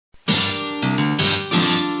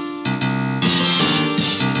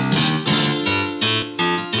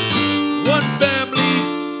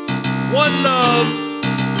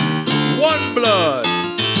one blood,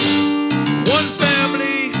 one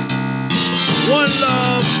family, one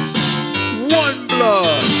love, one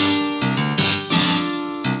blood.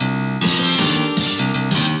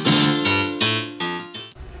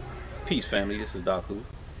 Peace, family. This is Daku,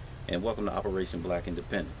 and welcome to Operation Black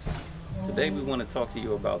Independence. Today we want to talk to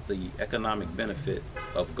you about the economic benefit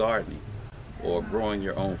of gardening, or growing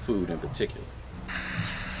your own food in particular.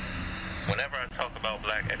 Whenever I talk about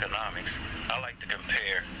black economics, I like to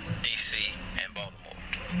compare DC and Baltimore.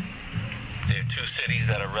 They're two cities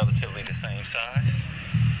that are relatively the same size.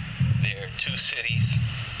 They're two cities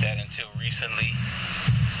that until recently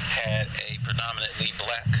had a predominantly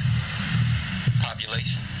black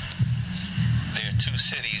population. They're two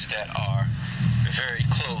cities that are very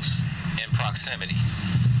close in proximity.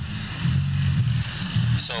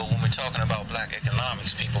 So when we're talking about black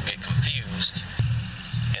economics, people get confused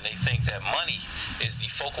and they think that money is the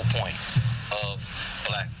focal point of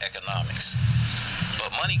black economics.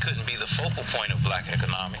 But money couldn't be the focal point of black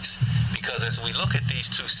economics, because as we look at these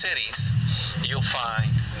two cities, you'll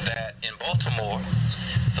find that in Baltimore,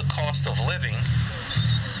 the cost of living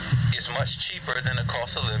is much cheaper than the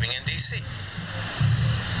cost of living in DC.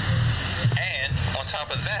 And on top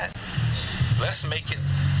of that, let's make it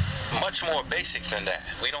much more basic than that.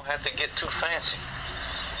 We don't have to get too fancy.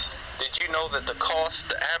 Did you know that the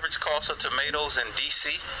average cost of tomatoes in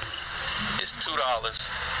DC is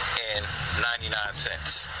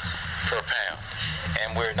 $2.99 per pound?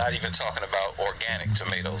 And we're not even talking about organic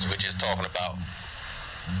tomatoes. We're just talking about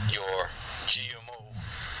your GMO,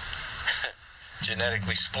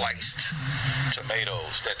 genetically spliced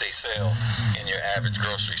tomatoes that they sell in your average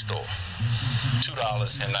grocery store.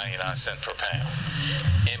 $2.99 per pound.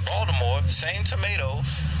 In Baltimore, same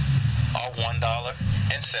tomatoes are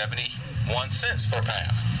 $1.71 per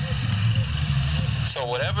pound. So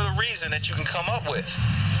whatever the reason that you can come up with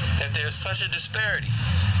that there's such a disparity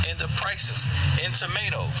in the prices in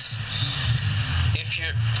tomatoes, if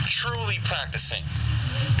you're truly practicing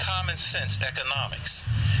common sense economics,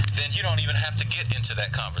 then you don't even have to get into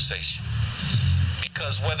that conversation.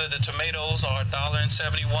 Because whether the tomatoes are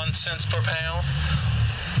 $1.71 per pound,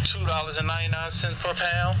 $2.99 per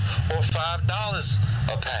pound, or $5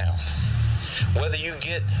 a pound, whether you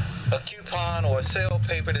get a coupon or a sale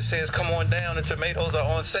paper that says come on down, the tomatoes are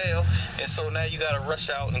on sale, and so now you got to rush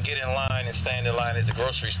out and get in line and stand in line at the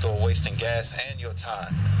grocery store, wasting gas and your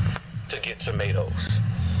time to get tomatoes.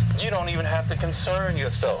 You don't even have to concern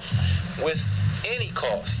yourself with any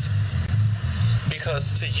cost,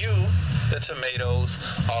 because to you the tomatoes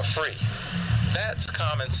are free. That's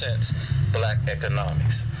common sense black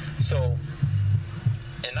economics. So,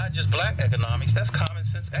 and not just black economics, that's common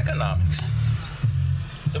sense economics.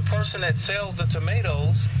 The person that sells the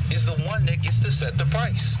tomatoes is the one that gets to set the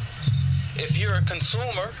price. If you're a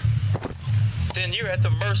consumer, then you're at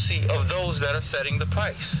the mercy of those that are setting the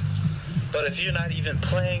price. But if you're not even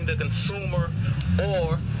playing the consumer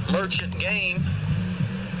or merchant game,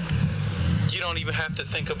 you don't even have to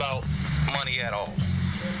think about money at all.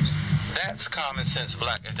 That's common sense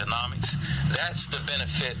black economics. That's the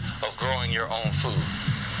benefit of growing your own food.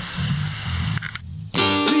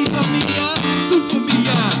 Viva Mia, Super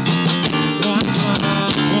Mia.